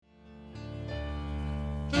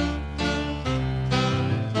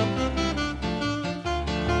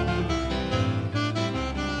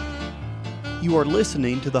You are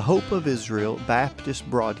listening to the Hope of Israel Baptist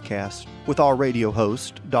broadcast with our radio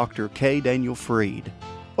host, Dr. K. Daniel Freed.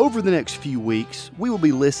 Over the next few weeks, we will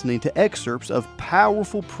be listening to excerpts of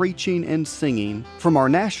powerful preaching and singing from our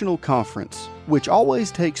national conference, which always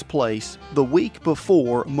takes place the week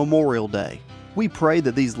before Memorial Day. We pray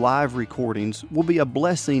that these live recordings will be a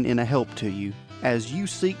blessing and a help to you as you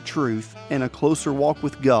seek truth and a closer walk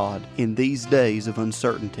with God in these days of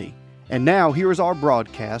uncertainty. And now, here is our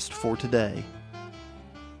broadcast for today.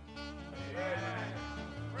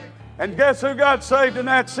 And guess who got saved in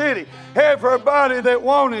that city? Everybody that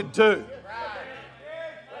wanted to.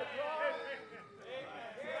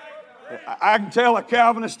 I can tell a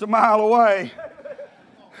Calvinist a mile away.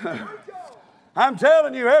 I'm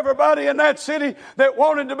telling you, everybody in that city that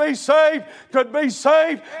wanted to be saved could be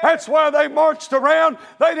saved. That's why they marched around.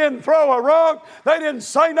 They didn't throw a rock. They didn't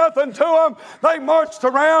say nothing to them. They marched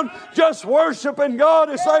around just worshiping God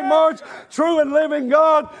as they marched. True and living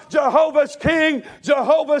God, Jehovah's King,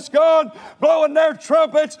 Jehovah's God, blowing their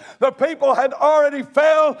trumpets. The people had already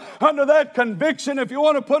fell under that conviction, if you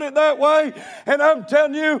want to put it that way. And I'm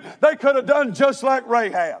telling you, they could have done just like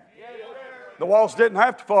Rahab. The walls didn't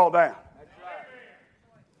have to fall down.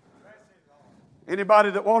 Anybody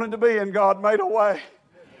that wanted to be in God made a way.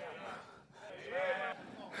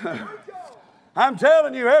 I'm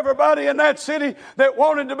telling you, everybody in that city that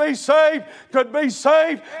wanted to be saved could be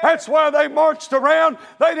saved. That's why they marched around.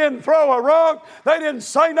 They didn't throw a rock. They didn't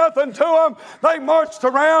say nothing to them. They marched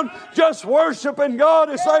around just worshiping God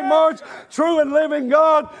as they marched. True and living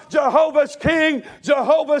God, Jehovah's King,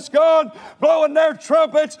 Jehovah's God, blowing their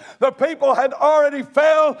trumpets. The people had already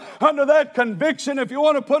fell under that conviction, if you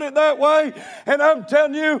want to put it that way. And I'm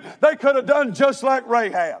telling you, they could have done just like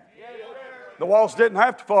Rahab. The walls didn't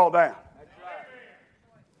have to fall down.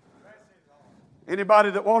 Anybody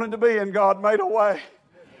that wanted to be in God made a way.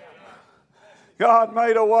 God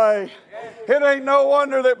made a way. It ain't no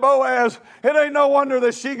wonder that it ain't no wonder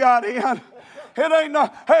that she got in. It ain't no,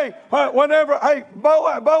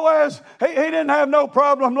 Boaz, he didn't have no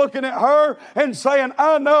problem looking at her and saying,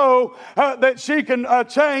 I know that she can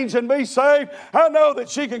change and be saved. I know that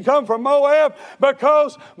she can come from Moab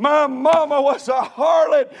because my mama was a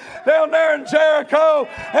harlot down there in Jericho.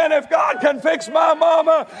 And if God can fix my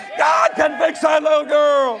mama, God can fix that little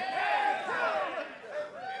girl.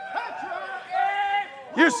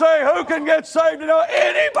 You say, who can get saved?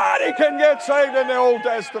 Anybody can get saved in the Old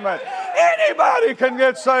Testament. Anybody can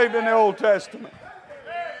get saved in the Old Testament.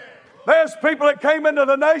 There's people that came into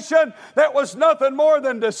the nation that was nothing more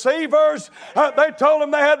than deceivers. They told them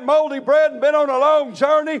they had moldy bread and been on a long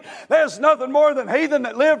journey. There's nothing more than heathen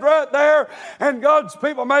that lived right there. And God's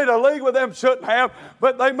people made a league with them. Shouldn't have,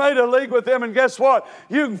 but they made a league with them. And guess what?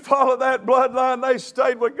 You can follow that bloodline. They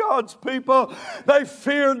stayed with God's people. They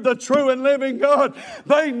feared the true and living God.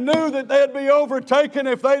 They knew that they'd be overtaken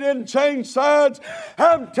if they didn't change sides.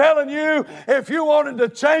 I'm telling you, if you wanted to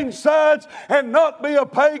change sides and not be a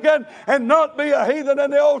pagan, and not be a heathen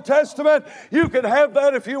in the Old Testament, you could have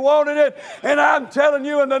that if you wanted it. And I'm telling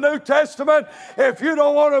you, in the New Testament, if you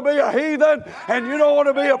don't want to be a heathen and you don't want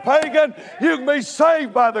to be a pagan, you can be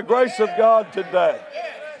saved by the grace of God today.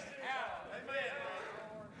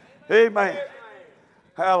 Amen.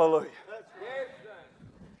 Hallelujah.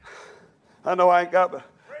 I know I ain't got a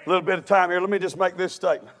little bit of time here. Let me just make this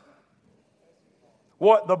statement.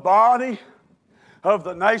 What the body of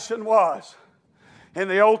the nation was in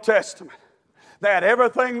the Old Testament, they had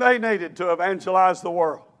everything they needed to evangelize the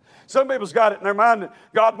world. Some people's got it in their mind that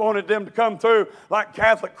God wanted them to come through like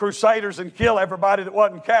Catholic crusaders and kill everybody that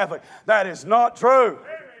wasn't Catholic. That is not true.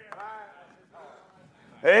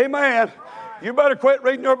 Amen. You better quit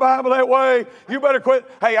reading your Bible that way. You better quit.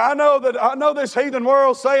 Hey, I know this heathen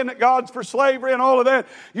world saying that God's for slavery and all of that.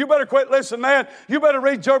 You better quit listening to that. You better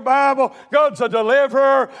read your Bible. God's a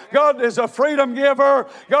deliverer. God is a freedom giver.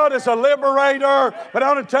 God is a liberator. But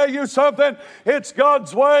I want to tell you something. It's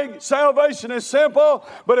God's way. Salvation is simple.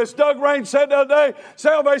 But as Doug Rain said the other day,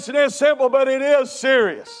 salvation is simple, but it is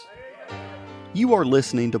serious. You are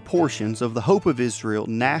listening to portions of the Hope of Israel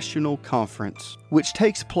National Conference, which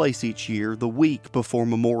takes place each year the week before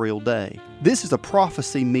Memorial Day. This is a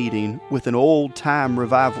prophecy meeting with an old-time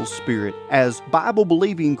revival spirit as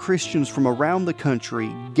Bible-believing Christians from around the country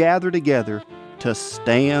gather together to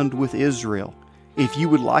stand with Israel. If you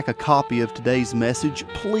would like a copy of today's message,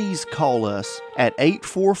 please call us at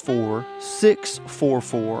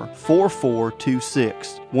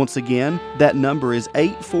 844-644-4426. Once again, that number is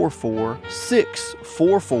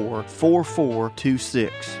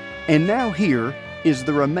 844-644-4426. And now here is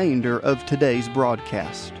the remainder of today's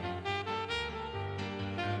broadcast.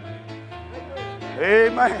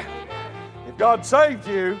 Amen. If God saved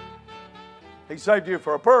you. He saved you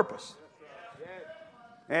for a purpose.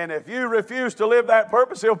 And if you refuse to live that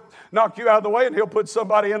purpose, He'll knock you out of the way and He'll put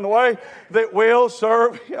somebody in the way that will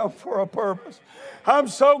serve Him for a purpose. I'm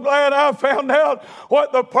so glad I found out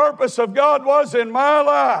what the purpose of God was in my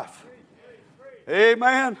life.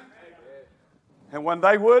 Amen. And when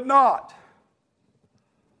they would not,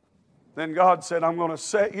 then God said, I'm going to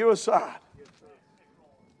set you aside.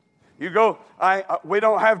 You go, we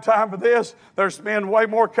don't have time for this. There's men way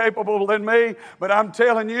more capable than me. But I'm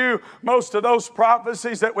telling you, most of those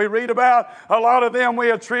prophecies that we read about, a lot of them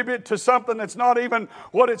we attribute to something that's not even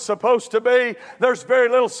what it's supposed to be. There's very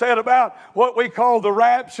little said about what we call the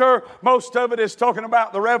rapture. Most of it is talking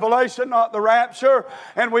about the revelation, not the rapture.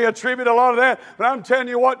 And we attribute a lot of that. But I'm telling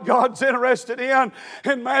you what God's interested in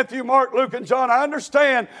Matthew, Mark, Luke, and John. I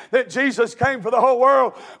understand that Jesus came for the whole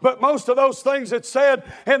world. But most of those things that's said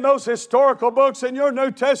in those historical books in your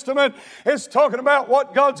New Testament is talking about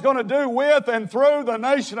what God's going to do with and through the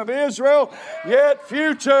nation of Israel, yet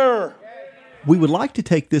future. We would like to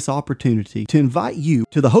take this opportunity to invite you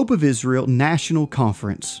to the Hope of Israel National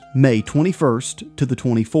Conference, May 21st to the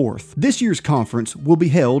 24th. This year's conference will be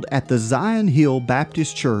held at the Zion Hill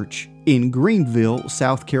Baptist Church in Greenville,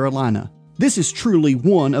 South Carolina. This is truly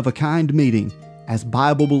one-of-a-kind meeting as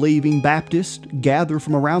Bible-believing Baptists gather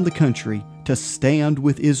from around the country to stand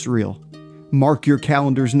with Israel. Mark your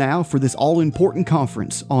calendars now for this all-important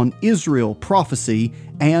conference on Israel, prophecy,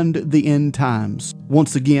 and the end times.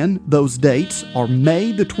 Once again, those dates are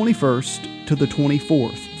May the 21st to the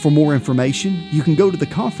 24th. For more information, you can go to the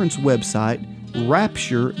conference website,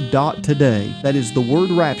 rapture.today. That is the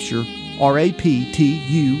word rapture, R-A-P-T-U-R-E,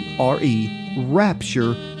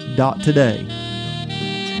 rapture.today.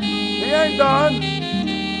 He ain't done.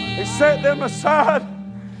 He set them aside.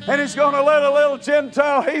 And He's going to let a little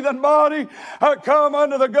Gentile heathen body come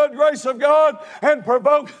under the good grace of God and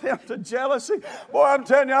provoke them to jealousy. Boy, I'm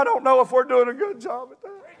telling you, I don't know if we're doing a good job at that.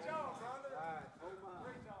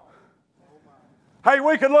 Hey,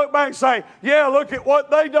 we can look back and say, yeah, look at what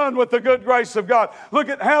they done with the good grace of God. Look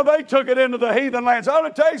at how they took it into the heathen lands. I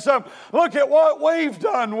want to tell you something. Look at what we've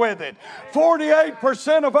done with it.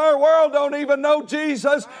 48% of our world don't even know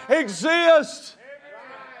Jesus exists.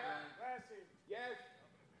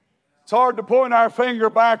 It's hard to point our finger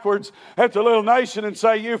backwards at the little nation and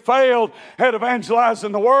say, you failed at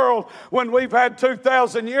evangelizing the world when we've had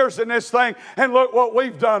 2,000 years in this thing, and look what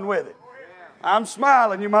we've done with it. I'm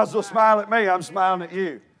smiling. You might as well smile at me. I'm smiling at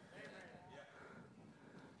you.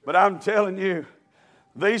 But I'm telling you,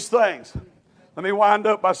 these things, let me wind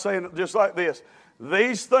up by saying it just like this.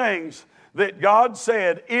 These things that God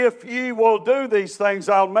said, if ye will do these things,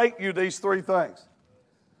 I'll make you these three things.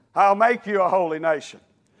 I'll make you a holy nation.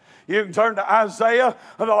 You can turn to Isaiah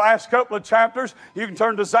in the last couple of chapters. You can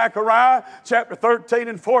turn to Zechariah chapter 13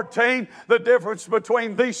 and 14. The difference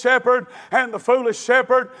between the shepherd and the foolish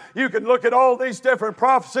shepherd. You can look at all these different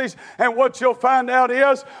prophecies, and what you'll find out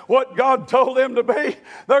is what God told them to be.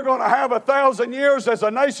 They're going to have 1,000 years as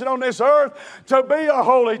a nation on this earth to be a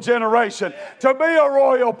holy generation, to be a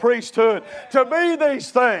royal priesthood, to be these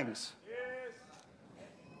things.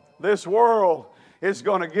 This world is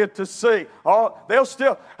going to get to see.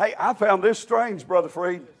 Hey, I found this strange, Brother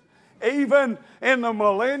Freed. Even in the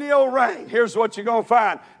millennial reign, here's what you're going to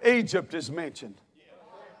find. Egypt is mentioned.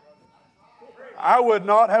 I would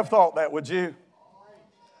not have thought that, would you?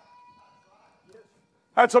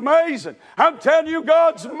 That's amazing. I'm telling you,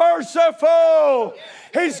 God's merciful.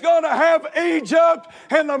 He's going to have Egypt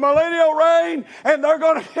in the millennial reign, and they're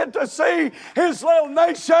going to get to see His little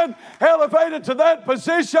nation elevated to that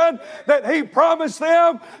position that He promised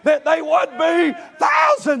them that they would be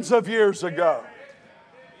thousands of years ago.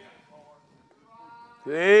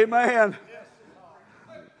 Amen.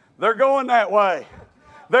 They're going that way.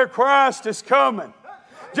 Their Christ is coming.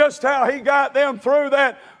 Just how He got them through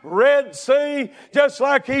that Red Sea, just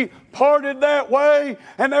like He parted that way,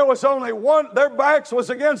 and there was only one, their backs was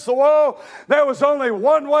against the wall. There was only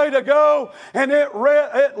one way to go, and it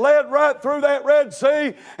led right through that Red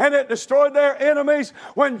Sea, and it destroyed their enemies.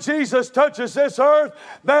 When Jesus touches this earth,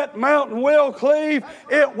 that mountain will cleave.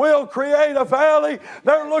 It will create a valley.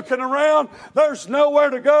 They're looking around. There's nowhere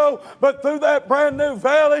to go but through that brand new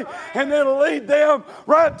valley, and it'll lead them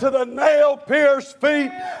right to the nail-pierced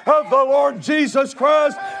feet of the Lord Jesus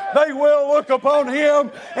Christ. They will look upon Him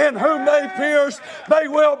in whom they pierced. They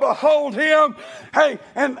will behold Him. Hey,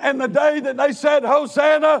 and the day that they said,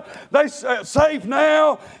 Hosanna, they save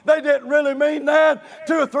now, they didn't really mean that.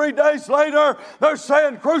 2 or 3 days later, they're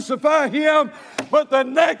saying, crucify Him. But the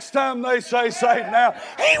next time they say, save now,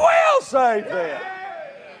 He will save them.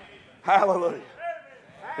 Hallelujah.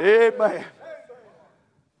 Amen.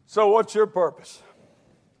 So what's your purpose?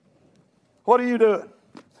 What are you doing?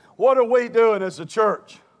 What are we doing as a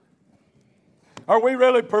church? Are we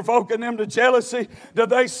really provoking them to jealousy? Do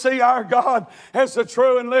they see our God as the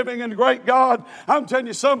true and living and great God? I'm telling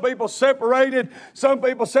you, some people separated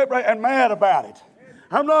and mad about it.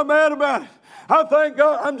 I'm not mad about it. I thank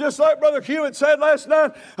God. I'm just like Brother Hewitt said last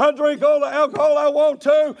night. I drink all the alcohol I want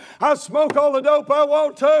to. I smoke all the dope I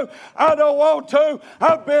want to. I don't want to.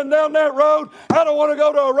 I've been down that road. I don't want to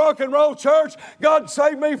go to a rock and roll church. God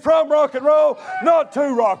saved me from rock and roll, not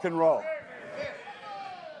to rock and roll.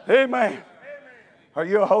 Amen. Are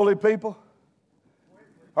you a holy people?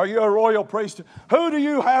 Are you a royal priesthood? Who do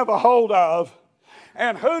you have a hold of?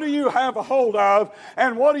 And who do you have a hold of?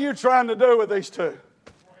 And what are you trying to do with these two?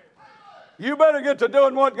 You better get to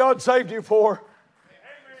doing what God saved you for.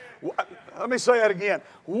 Let me say that again.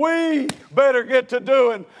 We better get to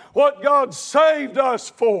doing what God saved us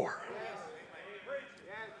for,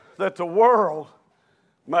 that the world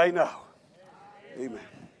may know. Amen.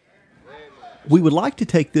 We would like to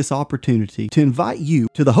take this opportunity to invite you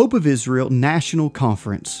to the Hope of Israel National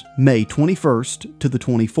Conference, May 21st to the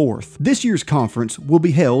 24th. This year's conference will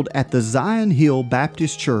be held at the Zion Hill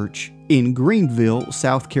Baptist Church in Greenville,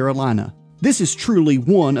 South Carolina. This is truly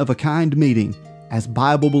one-of-a-kind meeting as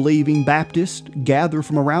Bible-believing Baptists gather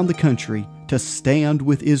from around the country to stand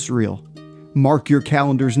with Israel. Mark your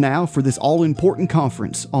calendars now for this all-important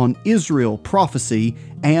conference on Israel, prophecy,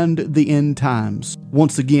 and the end times.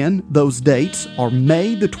 Once again, those dates are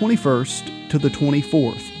May the 21st to the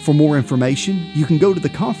 24th. For more information, you can go to the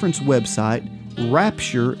conference website,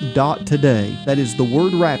 rapture.today. That is the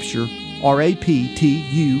word rapture,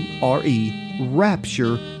 R-A-P-T-U-R-E,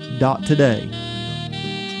 rapture.today.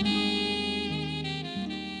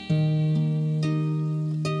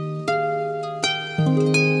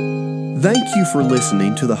 Thank you for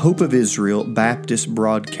listening to the Hope of Israel Baptist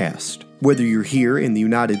broadcast. Whether you're here in the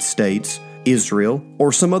United States, Israel,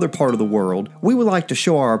 or some other part of the world, we would like to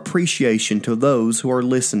show our appreciation to those who are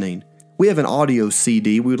listening. We have an audio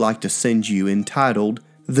CD we would like to send you entitled,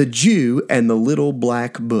 The Jew and the Little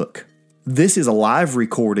Black Book. This is a live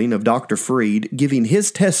recording of Dr. Freed giving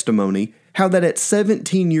his testimony how that at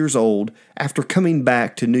 17 years old, after coming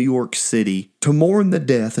back to New York City to mourn the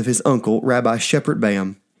death of his uncle, Rabbi Shepard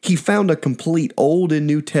Bam, he found a complete Old and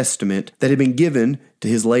New Testament that had been given to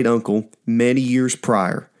his late uncle many years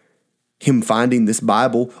prior. Him finding this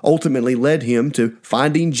Bible ultimately led him to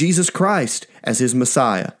finding Jesus Christ as his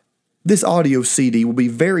Messiah. This audio CD will be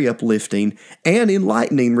very uplifting and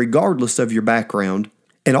enlightening regardless of your background,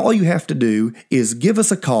 and all you have to do is give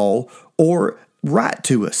us a call or write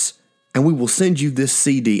to us, and we will send you this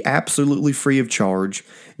CD absolutely free of charge,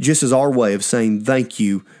 just as our way of saying thank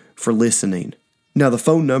you for listening. Now, the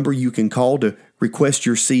phone number you can call to request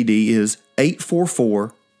your CD is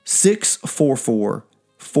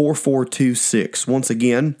 844-644-4426. Once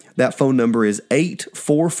again, that phone number is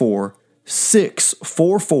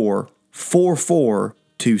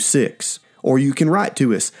 844-644-4426. Or you can write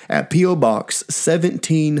to us at P.O. Box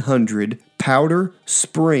 1700, Powder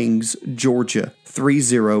Springs, Georgia,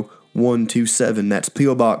 30127. That's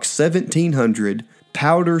P.O. Box 1700,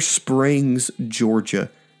 Powder Springs, Georgia,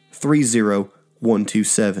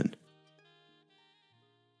 30127.